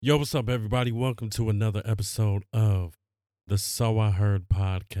Yo, what's up, everybody? Welcome to another episode of the So I Heard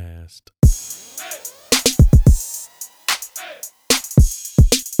podcast.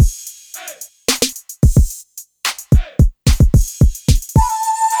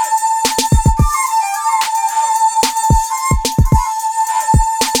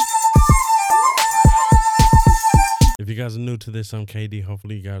 If you guys are new to this, I'm KD.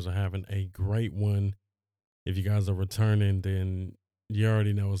 Hopefully, you guys are having a great one. If you guys are returning, then you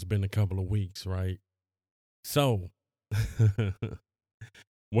already know it's been a couple of weeks, right? So,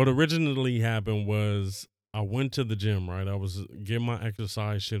 what originally happened was I went to the gym, right? I was getting my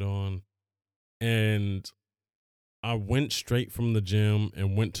exercise shit on, and I went straight from the gym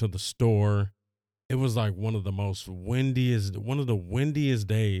and went to the store. It was like one of the windiest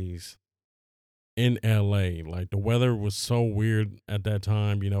days in LA. Like the weather was so weird at that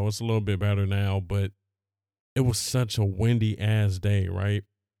time. It's a little bit better now, but it was such a windy ass day, right?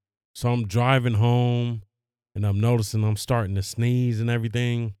 So I'm driving home and I'm noticing I'm starting to sneeze and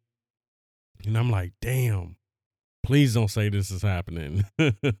everything. And I'm like, damn, please don't say this is happening.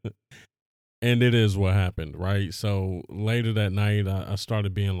 And it is what happened, right? So later that night, I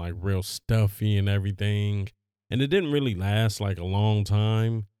started being like real stuffy and everything. And it didn't really last like a long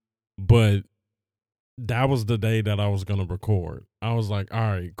time, but that was the day that I was going to record. I was like, all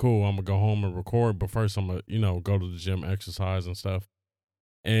right, cool. I'm going to go home and record. But first, I'm going to, go to the gym, exercise and stuff.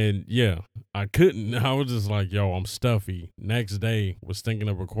 And yeah, I couldn't. I was just like, yo, I'm stuffy. Next day, was thinking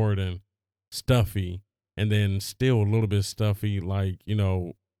of recording, stuffy. And then still a little bit stuffy, like 3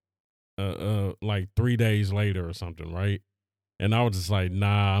 days later or something, right? And I was just like,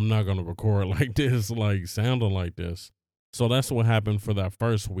 nah, I'm not gonna record like this, like sounding like this. So that's what happened for that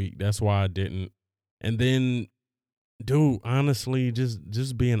first week. That's why I didn't. And then, dude, honestly,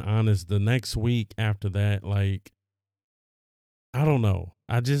 just being honest, the next week after that, like, I don't know.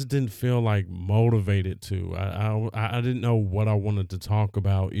 I just didn't feel like motivated to. I didn't know what I wanted to talk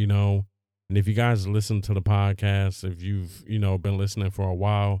about. And if you guys listen to the podcast, if you've been listening for a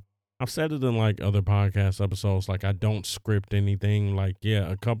while, I've said it in like other podcast episodes. Like I don't script anything. Like yeah,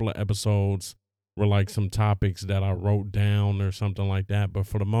 a couple of episodes were like some topics that I wrote down or something like that. But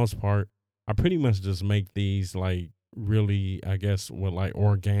for the most part, I pretty much just make these like really, I guess, with like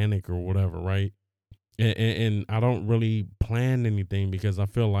organic or whatever, right? And I don't really plan anything because I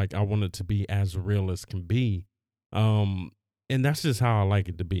feel like I want it to be as real as can be. Um, and that's just how I like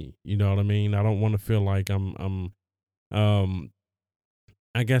it to be. You know what I mean? I don't want to feel like um,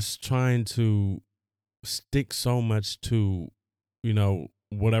 I guess trying to stick so much to,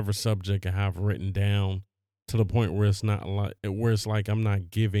 whatever subject I have written down to the point where it's not like, where it's like I'm not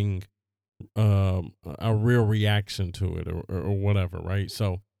giving a real reaction to it or whatever, right?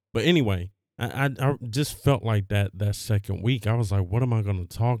 So, but anyway, I just felt like that second week. I was like, what am I going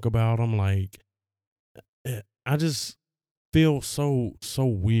to talk about? I'm like, I just feel so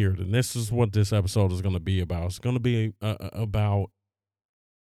weird, and this is what this episode is going to be about. It's going to be about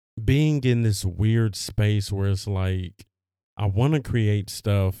being in this weird space where it's like I want to create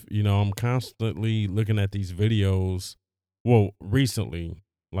stuff. I'm constantly looking at these videos. Well, recently,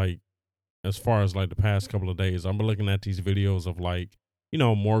 like as far as like the past couple of days, I've been looking at these videos of like,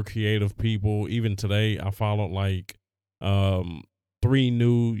 more creative people. Even today, I followed like three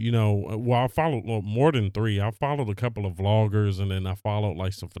new, well, I followed more than three. I followed a couple of vloggers and then I followed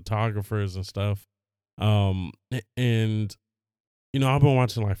like some photographers and stuff. And I've been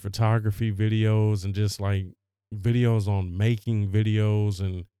watching like photography videos and just like videos on making videos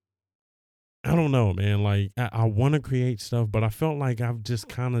and I don't know, man. Like I want to create stuff, but I felt like I've just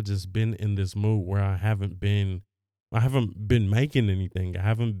kind of just been in this mood where I haven't been making anything. I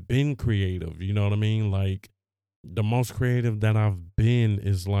haven't been creative. You know what I mean? Like the most creative that I've been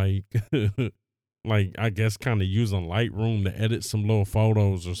is like, like I guess kind of using Lightroom to edit some little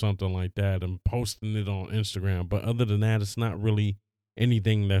photos or something like that and posting it on Instagram. But other than that, it's not really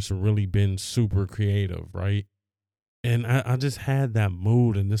anything that's really been super creative, right? And I just had that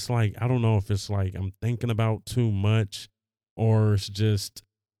mood, and it's like I don't know if it's like I'm thinking about too much, or it's just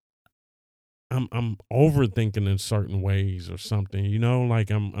I'm overthinking in certain ways or something. Like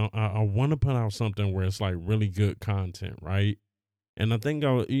I want to put out something where it's like really good content, right? And I think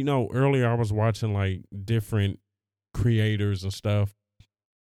earlier I was watching like different creators and stuff,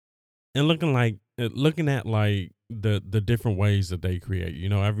 and looking at like the different ways that they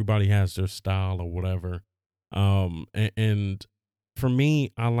create. Everybody has their style or whatever. And for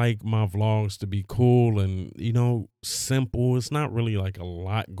me, I like my vlogs to be cool and simple. It's not really like a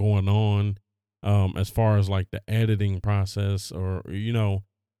lot going on as far as like the editing process or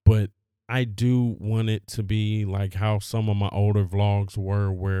but I do want it to be like how some of my older vlogs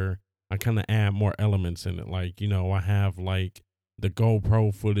were, where I kind of add more elements in it. Like, I have like the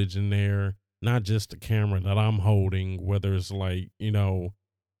GoPro footage in there, not just the camera that I'm holding, whether it's like,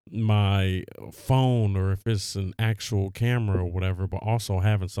 my phone or if it's an actual camera or whatever, but also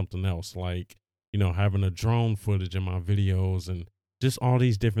having something else like, having a drone footage in my videos and just all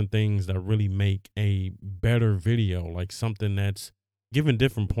these different things that really make a better video, like something that's giving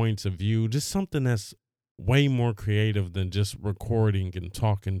different points of view, just something that's way more creative than just recording and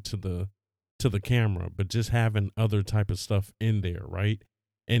talking to the camera, but just having other type of stuff in there, right?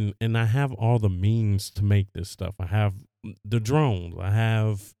 And I have all the means to make this stuff. I have the drones, I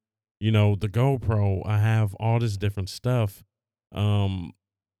have the GoPro, I have all this different stuff. Um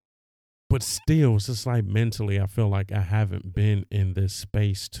but still it's just like mentally I feel like I haven't been in this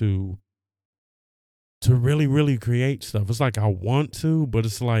space to really really create stuff. It's like I want to, but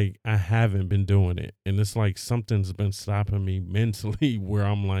it's like I haven't been doing it, and it's like something's been stopping me mentally where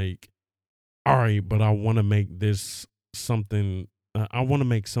I'm like, all right, but I want to make this something. I want to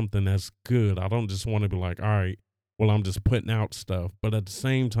make something that's good. I don't just want to be like, all right, well, I'm just putting out stuff. But at the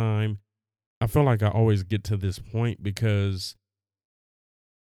same time, I feel like I always get to this point because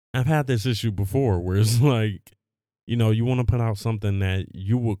I've had this issue before where it's like, you want to put out something that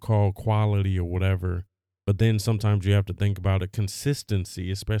you would call quality or whatever, but then sometimes you have to think about a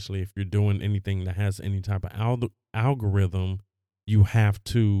consistency, especially if you're doing anything that has any type of algorithm. You have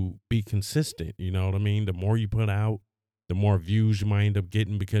to be consistent. You know what I mean? The more you put out, the more views you might end up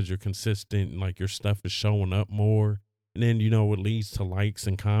getting because you're consistent. Like your stuff is showing up more. And then, it leads to likes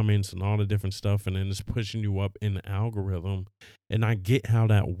and comments and all the different stuff. And then it's pushing you up in the algorithm. And I get how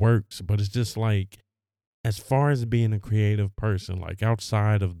that works, but it's just like, as far as being a creative person, like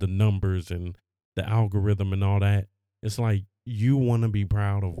outside of the numbers and the algorithm and all that, it's like you want to be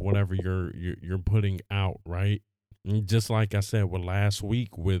proud of whatever you're putting out, right? And just like I said with last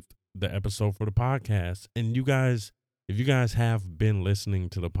week with the episode for the podcast, and you guys, if you guys have been listening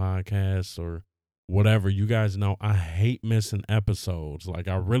to the podcast or whatever, you guys know I hate missing episodes. Like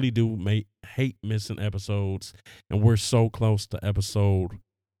I really do hate missing episodes, and we're so close to episode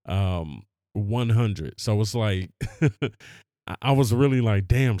 100. So it's like I was really like,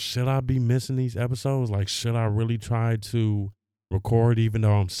 damn, should I be missing these episodes? Like, should I really try to record even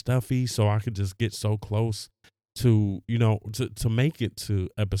though I'm stuffy so I could just get so close to, to make it to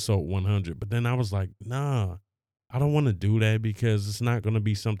episode 100? But then I was like, nah, I don't want to do that because it's not going to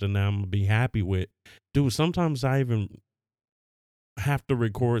be something that I'm going to be happy with. Dude, sometimes I even have to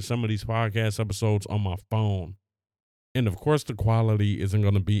record some of these podcast episodes on my phone. And of course, the quality isn't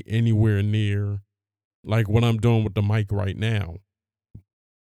going to be anywhere near like what I'm doing with the mic right now.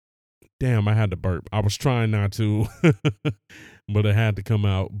 Damn, I had to burp. I was trying not to, but it had to come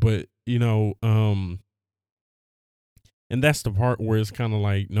out. But, and that's the part where it's kind of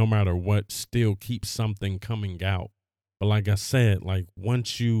like no matter what, still keep something coming out. But like I said, like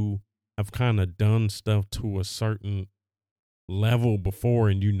once you have kind of done stuff to a certain level before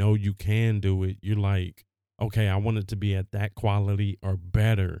and you can do it, you're like, okay, I want it to be at that quality or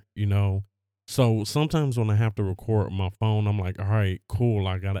better, So sometimes when I have to record on my phone, I'm like, all right, cool,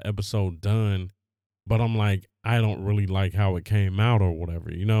 I got an episode done. But I'm like, I don't really like how it came out or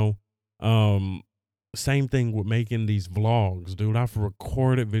whatever, Same thing with making these vlogs, dude. I've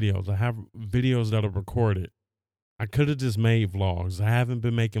recorded videos. I have videos that are recorded. I could have just made vlogs. I haven't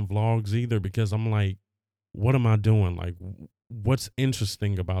been making vlogs either because I'm like, what am I doing? Like, what's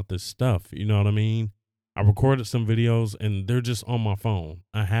interesting about this stuff? You know what I mean? I recorded some videos and they're just on my phone.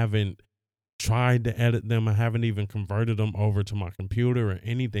 I haven't tried to edit them. I haven't even converted them over to my computer or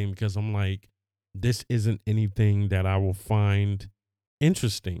anything because I'm like, this isn't anything that I will find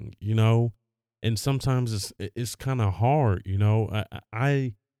interesting, And sometimes it's kind of hard,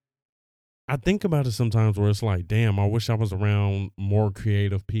 I think about it sometimes where it's like, damn, I wish I was around more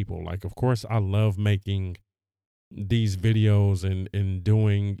creative people. Like, of course, I love making these videos and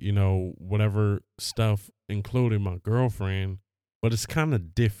doing, whatever stuff, including my girlfriend, but it's kind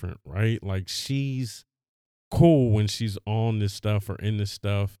of different, right? Like she's cool when she's on this stuff or in this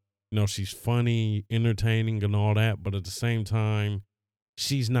stuff. She's funny, entertaining and all that, but at the same time,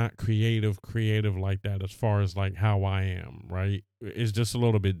 she's not creative like that as far as like how I am, right? It's just a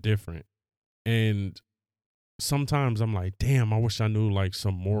little bit different. And sometimes I'm like, damn, I wish I knew like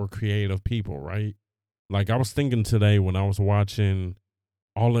some more creative people, right? Like I was thinking today when I was watching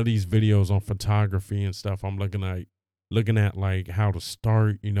all of these videos on photography and stuff, I'm looking at like how to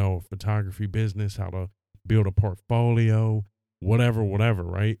start, a photography business, how to build a portfolio, whatever,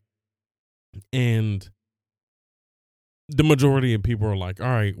 right? And the majority of people are like, all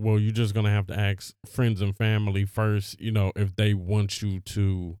right, well, you're just gonna have to ask friends and family first, if they want you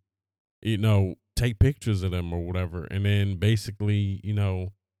to, take pictures of them or whatever. And then basically,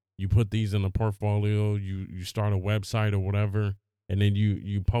 you put these in a portfolio, you start a website or whatever, and then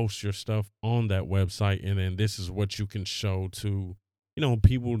you post your stuff on that website, and then this is what you can show to,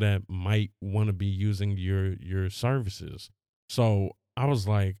 people that might want to be using your services. So I was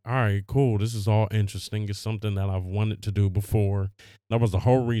like, all right, cool. This is all interesting. It's something that I've wanted to do before. That was the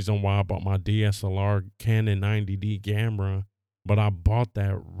whole reason why I bought my DSLR Canon 90D camera, but I bought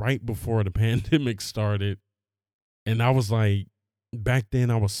that right before the pandemic started. And I was like, back then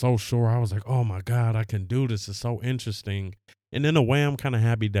I was so sure. I was like, oh my God, I can do this. It's so interesting. And in a way, I'm kind of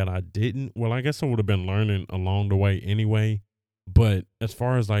happy that I didn't. Well, I guess I would have been learning along the way anyway. But as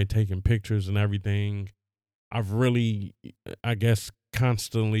far as like taking pictures and everything, I've really, I guess,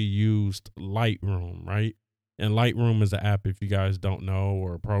 constantly used Lightroom, right? And Lightroom is an app, if you guys don't know,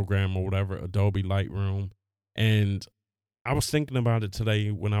 or a program or whatever, Adobe Lightroom. And I was thinking about it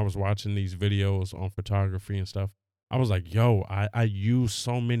today when I was watching these videos on photography and stuff. I was like, yo, I use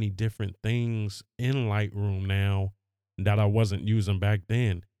so many different things in Lightroom now that I wasn't using back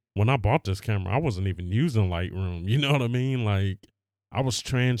then. When I bought this camera, I wasn't even using Lightroom. You know what I mean? Like, I was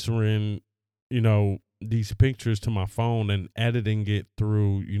transferring, these pictures to my phone and editing it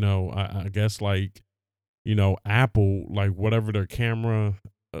through, I guess like, Apple, like whatever their camera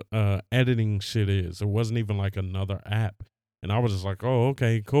editing shit is. It wasn't even like another app. And I was just like, oh,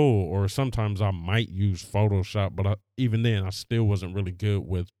 okay, cool. Or sometimes I might use Photoshop, but even then, I still wasn't really good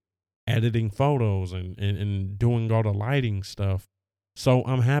with editing photos and doing all the lighting stuff. So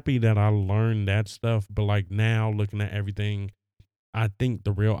I'm happy that I learned that stuff. But like now, looking at everything, I think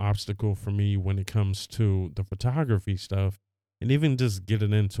the real obstacle for me when it comes to the photography stuff and even just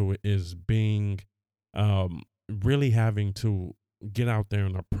getting into it is being really having to get out there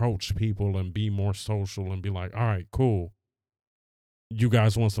and approach people and be more social and be like, all right, cool, you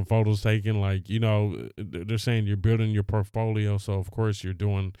guys want some photos taken? Like, they're saying you're building your portfolio. So, of course, you're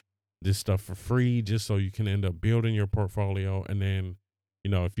doing this stuff for free just so you can end up building your portfolio. And then,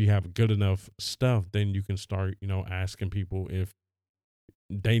 if you have good enough stuff, then you can start, asking people if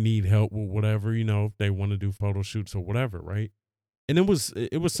they need help with whatever, if they want to do photo shoots or whatever. Right. And it was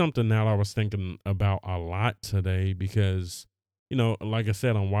something that I was thinking about a lot today because, like I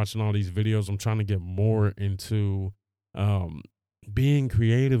said, I'm watching all these videos. I'm trying to get more into, um, being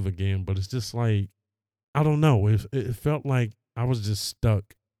creative again, but it's just like I don't know. It felt like I was just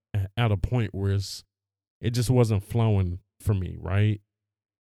stuck at a point where it just wasn't flowing for me, right?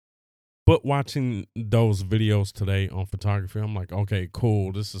 But watching those videos today on photography, I'm like, okay,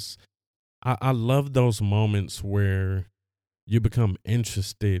 cool. I love those moments where you become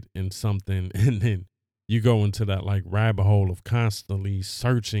interested in something and then you go into that like rabbit hole of constantly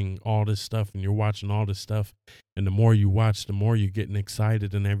searching all this stuff and you're watching all this stuff, and the more you watch the more you're getting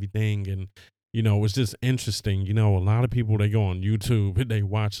excited and everything. And it's just interesting. A lot of people, they go on YouTube and they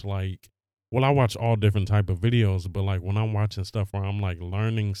watch like, well, I watch all different type of videos, but like when I'm watching stuff where I'm like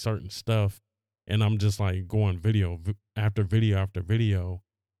learning certain stuff and I'm just like going after video after video,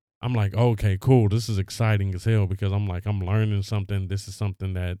 I'm like, okay, cool. This is exciting as hell because I'm like, I'm learning something. This is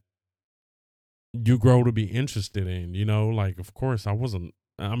something that you grow to be interested in, like, of course, I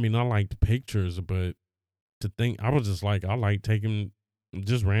mean, I liked pictures, but to think, I was just like, I like taking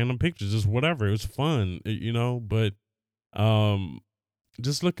just random pictures, just whatever. It was fun, but, um,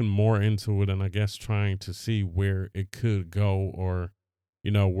 just looking more into it and I guess trying to see where it could go or,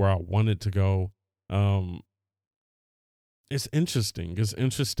 where I want it to go. Um, it's interesting. It's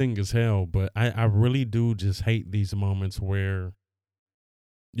interesting as hell, but I really do just hate these moments where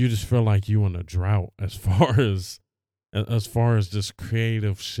you just feel like you in a drought as far as just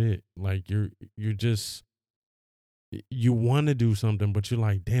creative shit. Like you're just you want to do something, but you're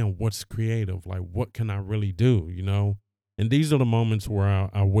like, damn, what's creative? Like, what can I really do? And these are the moments where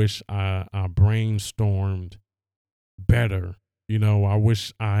I wish I brainstormed better. I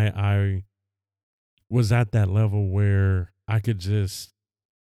wish I was at that level where I could just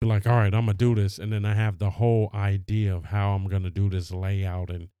be like, all right, I'm gonna do this, and then I have the whole idea of how I'm gonna do this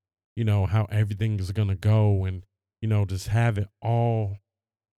layout and how everything is gonna go, and just have it all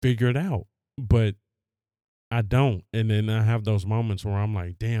figured out. But I don't, and then I have those moments where I'm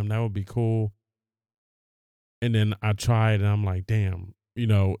like, damn, that would be cool, and then I try it, and I'm like, damn,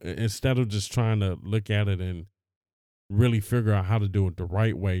 instead of just trying to look at it and really figure out how to do it the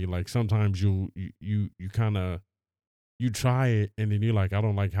right way, like sometimes you kind of you try it and then you're like, I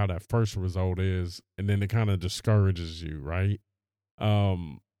don't like how that first result is, and then it kind of discourages you, right?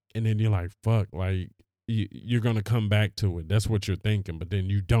 Um, and then you're like, fuck, like you're going to come back to it. That's what you're thinking, but then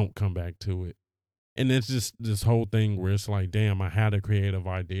you don't come back to it. And it's just this whole thing where it's like, damn, I had a creative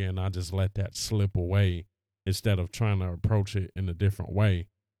idea and I just let that slip away instead of trying to approach it in a different way.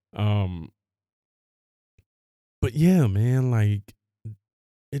 Um, but yeah, man, like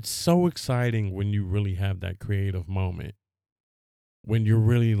it's so exciting when you really have that creative moment, when you're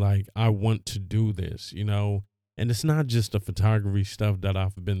really like, I want to do this, you know? And it's not just the photography stuff that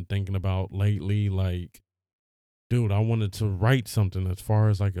I've been thinking about lately. Like, dude, I wanted to write something as far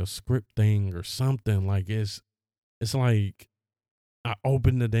as like a script thing or something. Like it's like I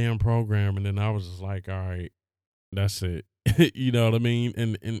opened the damn program and then I was just like, all right, that's it. You know what I mean?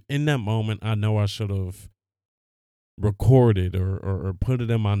 And in that moment, I know I should have recorded or put it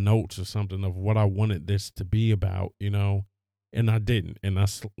in my notes or something of what I wanted this to be about, you know? And I didn't. And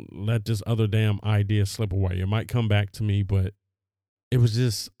let this other damn idea slip away. It might come back to me, but it was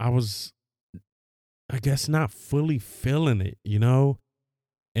just, I guess, not fully feeling it, you know?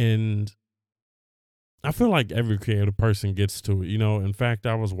 And I feel like every creative person gets to it, you know? In fact,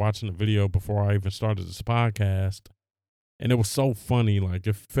 I was watching a video before I even started this podcast, and it was so funny. Like,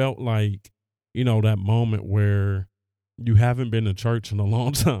 it felt like, you know, that moment where you haven't been to church in a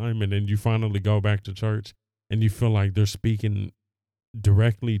long time, and then you finally go back to church and you feel like they're speaking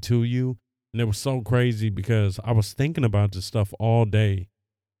directly to you. And it was so crazy because I was thinking about this stuff all day.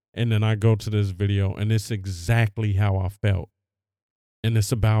 And then I go to this video and it's exactly how I felt. And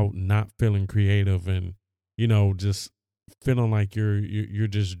it's about not feeling creative and, you know, just feeling like you're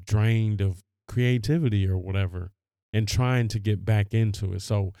just drained of creativity or whatever and trying to get back into it.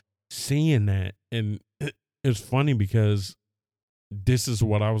 So seeing that, and it's funny because this is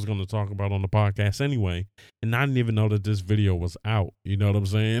what I was going to talk about on the podcast anyway. And I didn't even know that this video was out. You know what I'm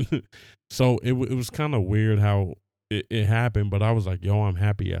saying? So it was kind of weird how it happened, but I was like, yo, I'm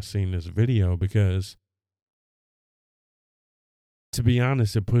happy I seen this video because, to be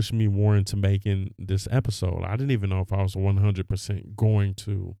honest, it pushed me more into making this episode. I didn't even know if I was 100% going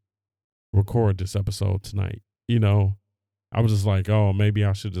to record this episode tonight. You know, I was just like, oh, maybe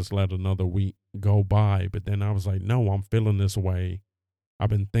I should just let another week go by. But then I was like, no, I'm feeling this way. I've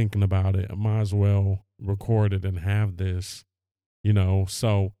been thinking about it. I might as well record it and have this, you know.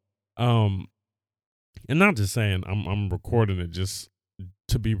 So, and not just saying I'm recording it just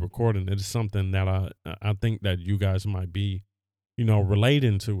to be recording it. It's something that I think that you guys might be, you know,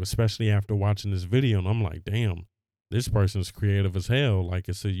 relating to, especially after watching this video. And I'm like, damn, this person's creative as hell. Like,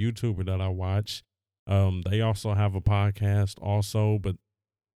 it's a YouTuber that I watch. They also have a podcast also, but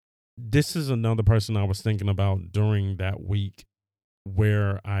this is another person I was thinking about during that week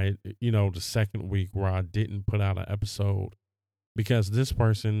where you know, the second week where I didn't put out an episode, because this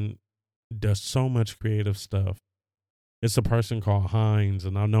person does so much creative stuff. It's a person called Hines,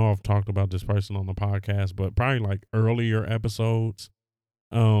 and I know I've talked about this person on the podcast, but probably like earlier episodes.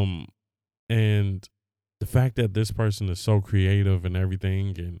 And the fact that this person is so creative and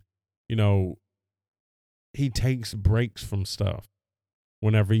everything, and, you know, he takes breaks from stuff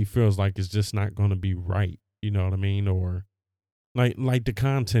whenever he feels like it's just not going to be right. You know what I mean? Or like the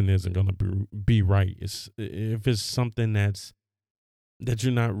content isn't going to be right. If it's something that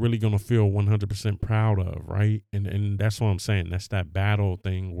you're not really going to feel 100% proud of, right? And that's what I'm saying. That's that battle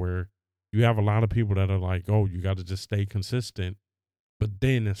thing where you have a lot of people that are like, oh, you got to just stay consistent. But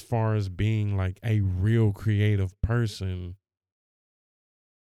then as far as being like a real creative person,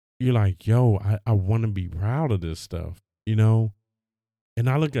 you're like, yo, I want to be proud of this stuff, you know? And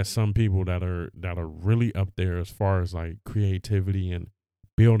I look at some people that are really up there as far as like creativity and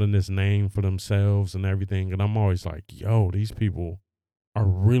building this name for themselves and everything. And I'm always like, yo, these people are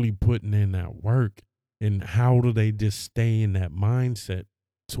really putting in that work. And how do they just stay in that mindset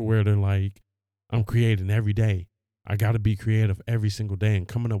to where they're like, I'm creating every day. I got to be creative every single day and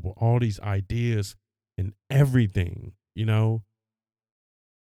coming up with all these ideas and everything, you know?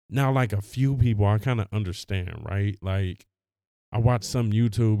 Now, like a few people I kind of understand, right? Like, I watch some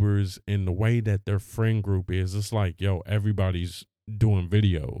YouTubers and the way that their friend group is, it's like, yo, everybody's doing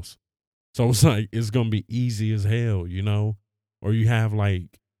videos. So it's like, it's going to be easy as hell, you know? Or you have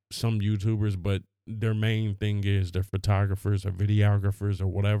like some YouTubers, but their main thing is they're photographers or videographers or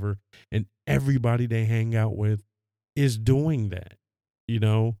whatever. And everybody they hang out with is doing that, you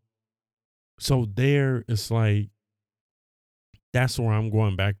know? So there, it's like, that's where I'm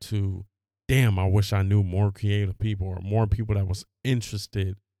going back to, damn, I wish I knew more creative people or more people that was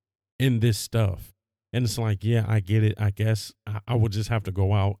interested in this stuff. And it's like, yeah, I get it. I guess I would just have to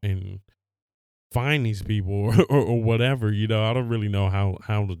go out and find these people or whatever, you know. I don't really know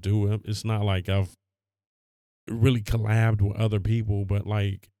how to do it. It's not like I've really collabed with other people, but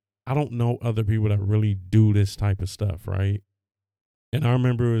like I don't know other people that really do this type of stuff, right? And I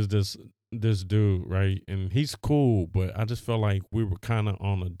remember it was this dude, right? And he's cool, but I just felt like we were kind of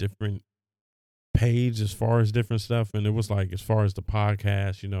on a different page as far as different stuff. And it was like, as far as the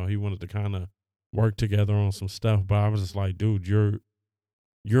podcast, he wanted to kind of work together on some stuff. But I was just like, dude, your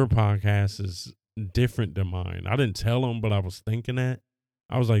podcast is different than mine. I didn't tell him, but I was thinking that.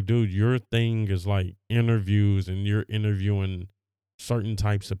 I was like, dude, your thing is like interviews and you're interviewing certain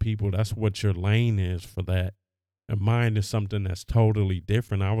types of people. That's what your lane is for that. And mine is something that's totally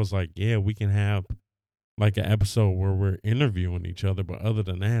different. I was like, yeah, we can have like an episode where we're interviewing each other. But other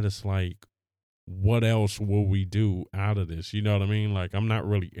than that, it's like, what else will we do out of this? You know what I mean? Like, I'm not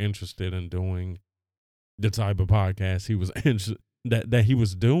really interested in doing the type of podcast he was that he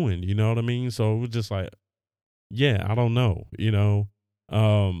was doing. You know what I mean? So it was just like, yeah, I don't know.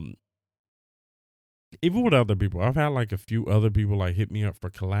 Um, Even with other people, I've had like a few other people like hit me up for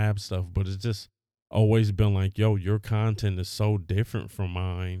collab stuff, but it's just always been like, yo, your content is so different from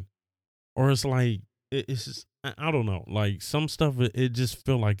mine. Or it's like, it's just, I don't know. Like some stuff, it just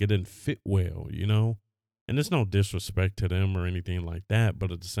feel like it didn't fit well. And there's no disrespect to them or anything like that.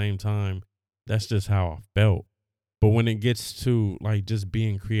 But at the same time, that's just how I felt. But when it gets to like just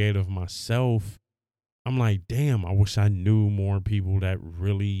being creative myself, I'm like, damn, I wish I knew more people that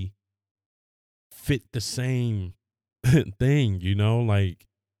really fit the same thing. Like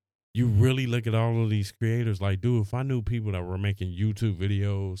you really look at all of these creators, like, dude, if I knew people that were making YouTube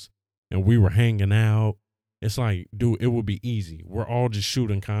videos and we were hanging out, it's like, dude, it would be easy. We're all just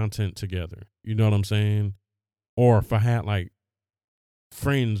shooting content together. You know what I'm saying? Or if I had like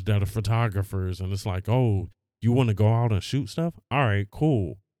friends that are photographers and it's like, oh, you want to go out and shoot stuff? All right,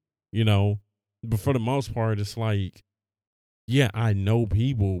 cool. You know, but for the most part, it's like, yeah, I know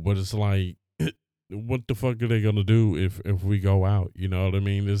people, but it's like, what the fuck are they gonna do if we go out? You know what I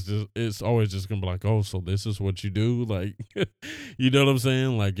mean? It's always just gonna be like, oh, so this is what you do, like, you know what I'm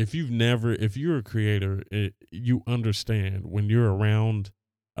saying? Like, if you're a creator, you understand when you're around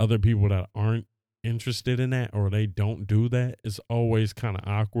other people that aren't interested in that or they don't do that. It's always kind of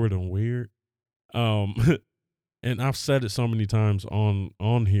awkward and weird. Um, and I've said it so many times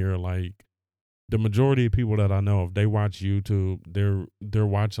on here, like the majority of people that I know, if they watch YouTube, they're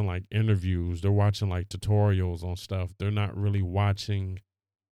watching like interviews, they're watching like tutorials on stuff. They're not really watching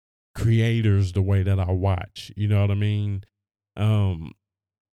creators the way that I watch. You know what I mean? Um,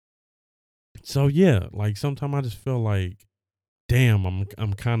 so yeah, like sometimes I just feel like, damn,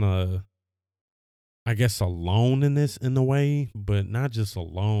 I'm kind of, I guess, alone in this in a way, but not just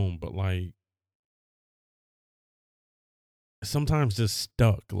alone, but like sometimes just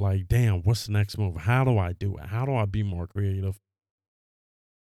stuck. Like, damn, what's the next move? How do I do it? How do I be more creative?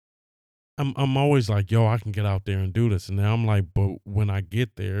 I'm always like, yo, I can get out there and do this. And now I'm like, but when I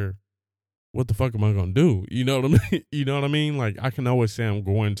get there, what the fuck am I gonna do? You know what I mean? You know what I mean? Like I can always say I'm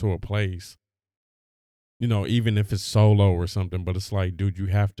going to a place, even if it's solo or something, but it's like, dude, you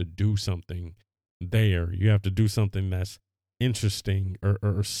have to do something there. You have to do something that's interesting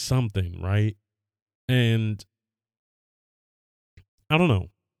or something, right? And I don't know.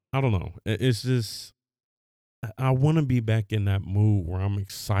 I don't know. It's just I want to be back in that mood where I'm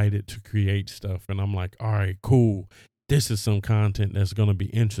excited to create stuff and I'm like, all right, cool. This is some content that's going to be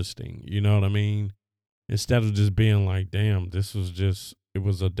interesting. You know what I mean? Instead of just being like, damn, it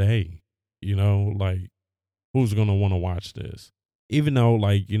was a day, like who's going to want to watch this? Even though,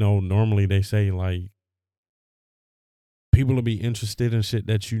 like, normally they say like people will be interested in shit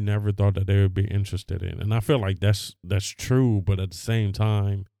that you never thought that they would be interested in. And I feel like that's true. But at the same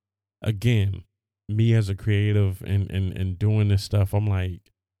time, again, me as a creative and doing this stuff, I'm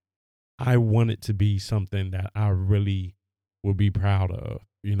like, I want it to be something that I really will be proud of.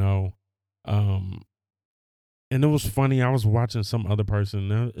 Um, and it was funny. I was watching some other person.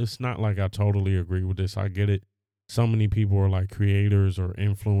 Now, it's not like I totally agree with this. I get it. So many people are like creators or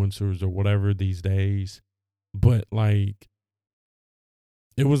influencers or whatever these days. But like,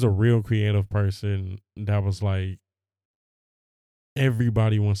 it was a real creative person that was like,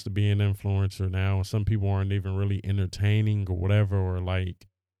 everybody wants to be an influencer now. Some people aren't even really entertaining or whatever, or like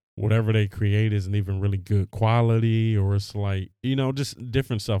whatever they create isn't even really good quality, or it's like, just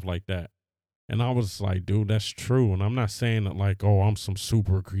different stuff like that. And I was like, dude, that's true. And I'm not saying that like, oh, I'm some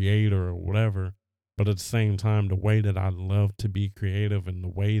super creator or whatever. But at the same time, the way that I love to be creative and the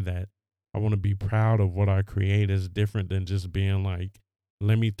way that I want to be proud of what I create is different than just being like,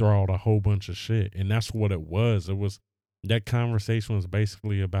 let me throw out a whole bunch of shit. And that's what it was. That conversation was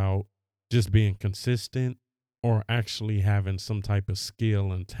basically about just being consistent or actually having some type of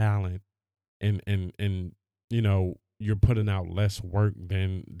skill and talent and you're putting out less work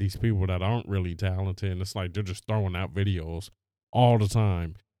than these people that aren't really talented. And it's like they're just throwing out videos all the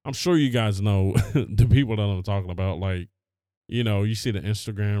time. I'm sure you guys know the people that I'm talking about. Like, you see the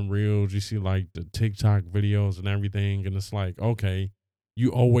Instagram reels, you see like the TikTok videos and everything. And it's like, okay,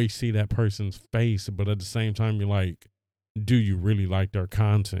 you always see that person's face, but at the same time, you're like, do you really like their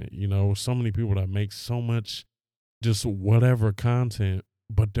content? So many people that make so much just whatever content,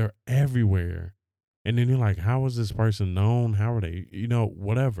 but they're everywhere. And then you're like, how is this person known? How are they,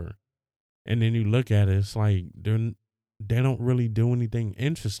 whatever. And then you look at it, it's like they don't really do anything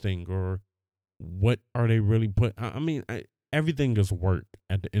interesting, or what are they really I mean, everything is work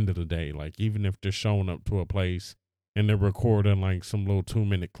at the end of the day. Like, even if they're showing up to a place and they're recording like some little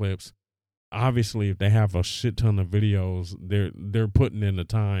 2-minute clips, obviously if they have a shit ton of videos, they're putting in the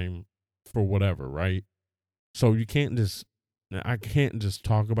time for whatever, right? So I can't just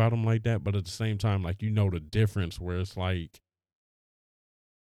talk about them like that, but at the same time, like, the difference where it's like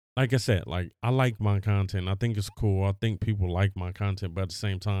I said, like, I like my content. I think it's cool. I think people like my content, but at the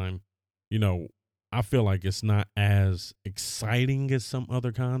same time, you know, I feel like it's not as exciting as some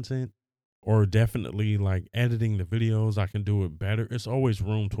other content, or definitely like editing the videos. I can do it better. It's always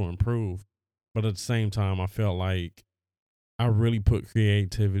room to improve. But at the same time, I felt like I really put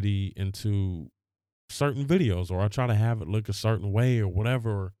creativity into certain videos, or I try to have it look a certain way or whatever.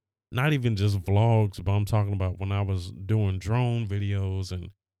 Or not even just vlogs, but I'm talking about when I was doing drone videos and,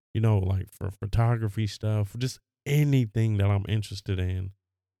 like for photography stuff, just anything that I'm interested in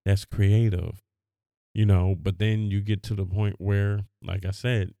that's creative, But then you get to the point where, like I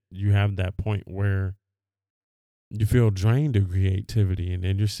said, you have that point where you feel drained of creativity, and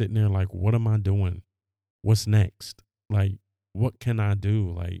then you're sitting there like, what am I doing? What's next? Like, what can I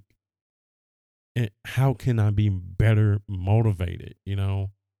do? Like, how can I be better motivated? And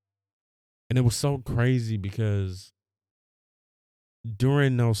it was so crazy because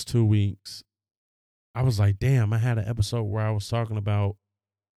during those 2 weeks, I was like, damn, I had an episode where I was talking about,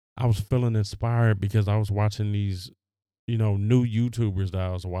 I was feeling inspired because I was watching these, new YouTubers that I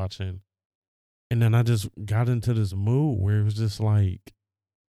was watching. And then I just got into this mood where it was just like,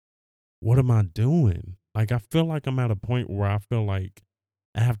 what am I doing? Like, I feel like I'm at a point where I feel like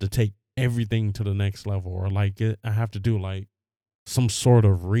I have to take everything to the next level, or like I have to do like some sort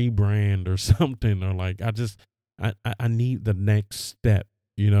of rebrand or something, or like I need the next step,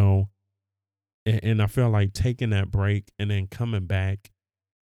 and I feel like taking that break and then coming back,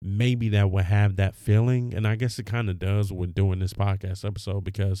 maybe that will have that feeling. And I guess it kind of does with doing this podcast episode,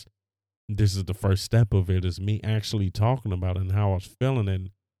 because this is the first step of it, is me actually talking about it and how I was feeling.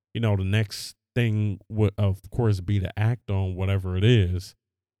 And, the next thing would, of course, be to act on whatever it is.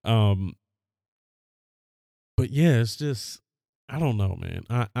 Um, but yeah, it's just, I don't know, man.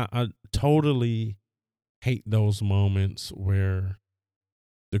 I totally hate those moments where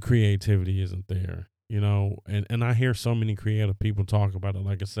the creativity isn't there, and I hear so many creative people talk about it.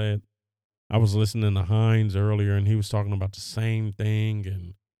 Like I said, I was listening to Hines earlier and he was talking about the same thing,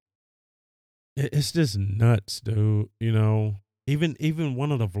 and it's just nuts, dude. Even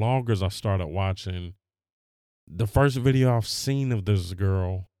one of the vloggers I started watching, the first video I've seen of this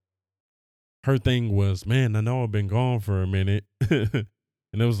girl, her thing was, man, I know I've been gone for a minute.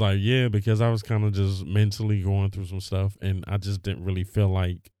 And it was like, yeah, because I was kind of just mentally going through some stuff and I just didn't really feel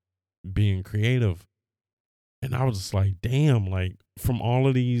like being creative. And I was just like, damn, like, from all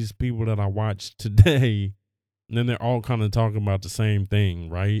of these people that I watched today, and then they're all kind of talking about the same thing,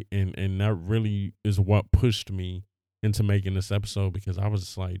 right? And that really is what pushed me into making this episode, because I was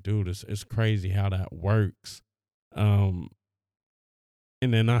just like, dude, it's crazy how that works. Um,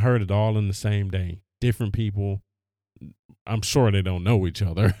 and then I heard it all in the same day. Different people. I'm sure they don't know each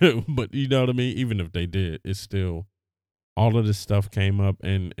other, but you know what I mean? Even if they did, it's still, all of this stuff came up,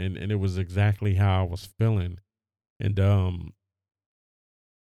 and it was exactly how I was feeling. And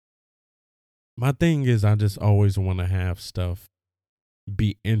my thing is, I just always want to have stuff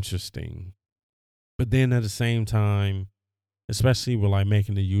be interesting. But then at the same time, especially with like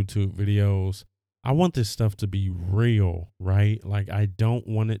making the YouTube videos, I want this stuff to be real, right? Like, I don't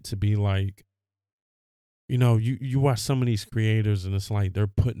want it to be like, you watch some of these creators and it's like they're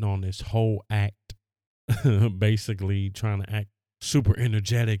putting on this whole act, basically trying to act super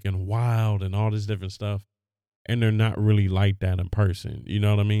energetic and wild and all this different stuff. And they're not really like that in person. You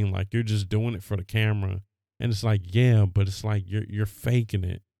know what I mean? Like, you're just doing it for the camera. And it's like, yeah, but it's like you're faking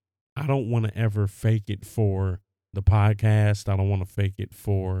it. I don't want to ever fake it for the podcast. I don't want to fake it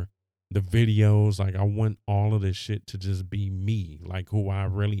for the videos. Like, I want all of this shit to just be me, like who I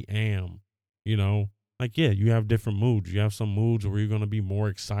really am, you know? Like, yeah, you have different moods. You have some moods where you're going to be more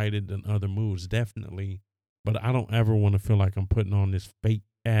excited than other moods, definitely. but I don't ever want to feel like I'm putting on this fake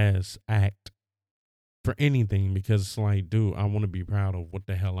ass act for anything, because it's like, dude, I want to be proud of what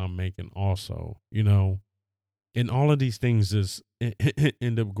the hell I'm making also, and all of these things just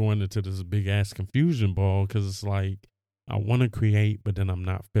end up going into this big ass confusion ball, because it's like I want to create, but then I'm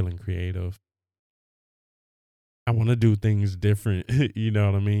not feeling creative. I want to do things different, you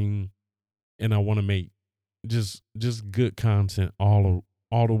know what I mean? And I want to make just good content all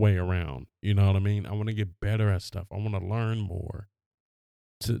the way around. You know what I mean? I want to get better at stuff. I want to learn more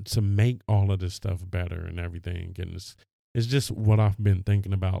to make all of this stuff better and everything. And it's just what I've been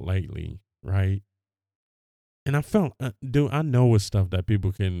thinking about lately, right? And I felt, dude, I know it's stuff that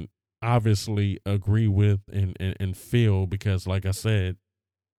people can obviously agree with and feel, because, like I said,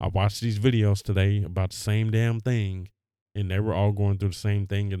 I watched these videos today about the same damn thing, and they were all going through the same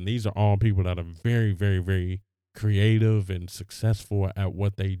thing. And these are all people that are very, very, very creative and successful at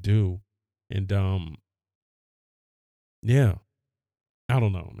what they do. And yeah, I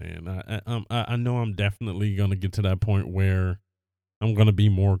don't know, man. I know I'm definitely gonna get to that point where I'm gonna be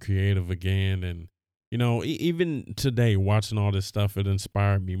more creative again. And even today, watching all this stuff, it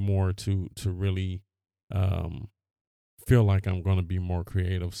inspired me more to really um feel like I'm gonna be more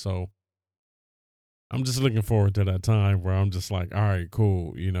creative. So I'm just looking forward to that time where I'm just like, all right,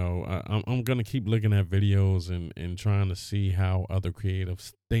 cool. I'm gonna keep looking at videos and trying to see how other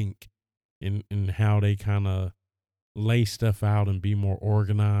creatives think, and how they kind of lay stuff out and be more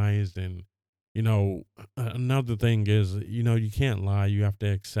organized. And another thing is, you can't lie. You have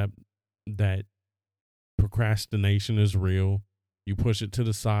to accept that procrastination is real. You push it to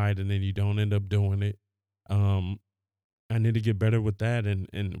the side and then you don't end up doing it. Um, I need to get better with that.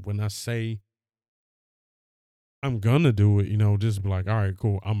 And when I say I'm gonna do it, just be like, all right,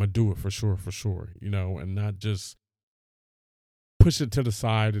 cool. I'm gonna do it for sure, and not just push it to the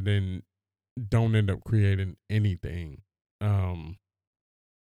side and then don't end up creating anything. Um,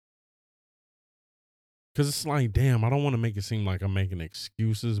 cause it's like, damn, I don't want to make it seem like I'm making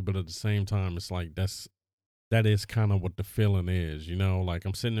excuses, but at the same time, it's like that is kind of what the feeling is, like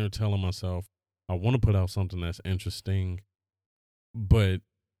I'm sitting there telling myself I want to put out something that's interesting, but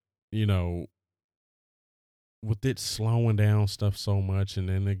you know, with it slowing down stuff so much, and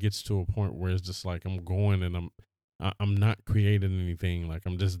then it gets to a point where it's just like I'm going and I'm not creating anything, like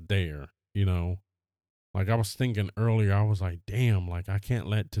I'm just there, like I was thinking earlier, I was like, damn, like I can't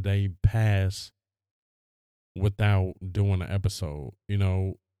let today pass without doing an episode,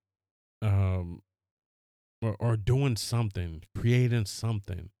 um or doing something, creating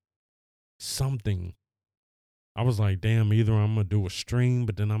something. I was like, damn, either I'm gonna do a stream,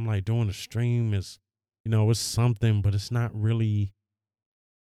 but then I'm like, doing a stream is, it's something, but it's not really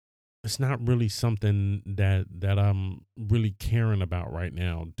something that I'm really caring about right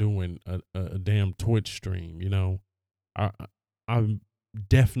now. Doing a damn Twitch stream, I I'm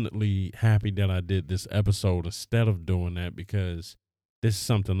definitely happy that I did this episode instead of doing that, because this is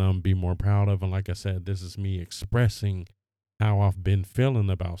something I'm be more proud of. And like I said, this is me expressing how I've been feeling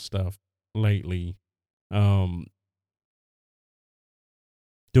about stuff lately. Um,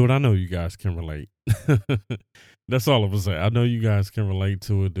 Dude, I know you guys can relate. That's all I'm gonna say. I know you guys can relate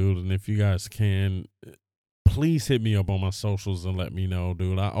to it, dude. And if you guys can, please hit me up on my socials and let me know,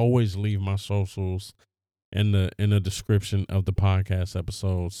 dude. I always leave my socials in the description of the podcast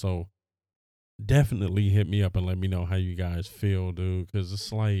episode. So definitely hit me up and let me know how you guys feel, dude. Because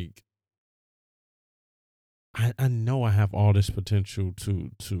it's like I know I have all this potential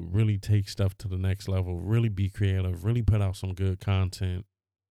to really take stuff to the next level, really be creative, really put out some good content,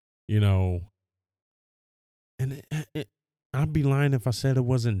 you know. And I'd be lying if I said it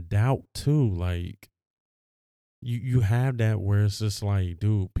wasn't doubt too. Like you have that where it's just like,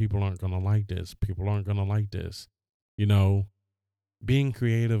 dude, people aren't gonna like this. People aren't gonna like this. You know, being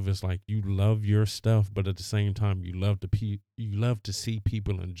creative is like you love your stuff, but at the same time, you love to see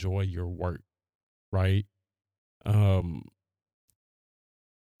people enjoy your work, right? Um,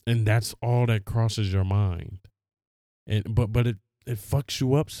 and that's all that crosses your mind. And but it fucks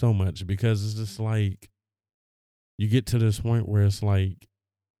you up so much, because it's just like you get to this point where it's like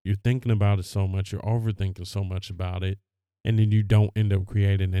you're thinking about it so much, you're overthinking so much about it, and then you don't end up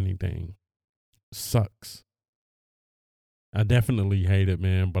creating anything. Sucks. I definitely hate it,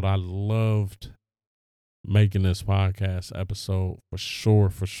 man, but I loved making this podcast episode for sure,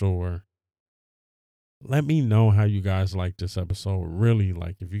 for sure. Let me know how you guys like this episode. Really,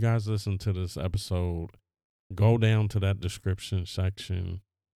 like if you guys listen to this episode, go down to that description section,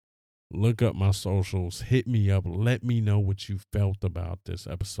 look up my socials, hit me up, let me know what you felt about this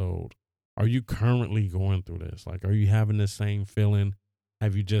episode. Are you currently going through this? Like, are you having the same feeling?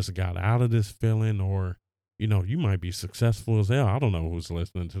 Have you just got out of this feeling? Or, you might be successful as hell. I don't know who's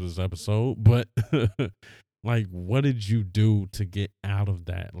listening to this episode, but like, what did you do to get out of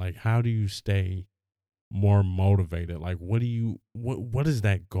that? Like, how do you stay more motivated? Like, what is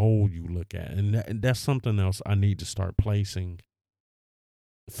that goal you look at? And that's something else I need to start placing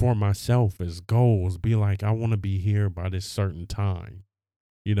for myself as goals. Be like, I want to be here by this certain time,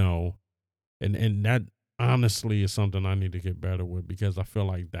 you know, and that honestly is something I need to get better with, because I feel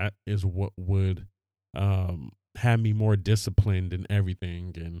like that is what would have me more disciplined in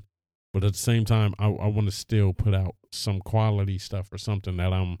everything. And but at the same time, I want to still put out some quality stuff or something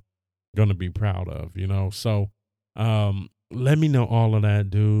that I'm gonna be proud of, So let me know all of that,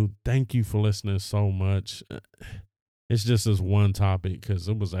 dude. Thank you for listening so much. It's just this one topic because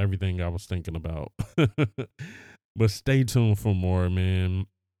it was everything I was thinking about. But stay tuned for more, man.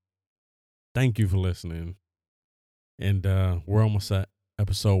 Thank you for listening. And we're almost at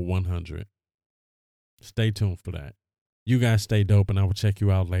episode 100. Stay tuned for that. You guys stay dope, and I will check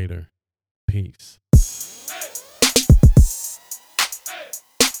you out later. Peace.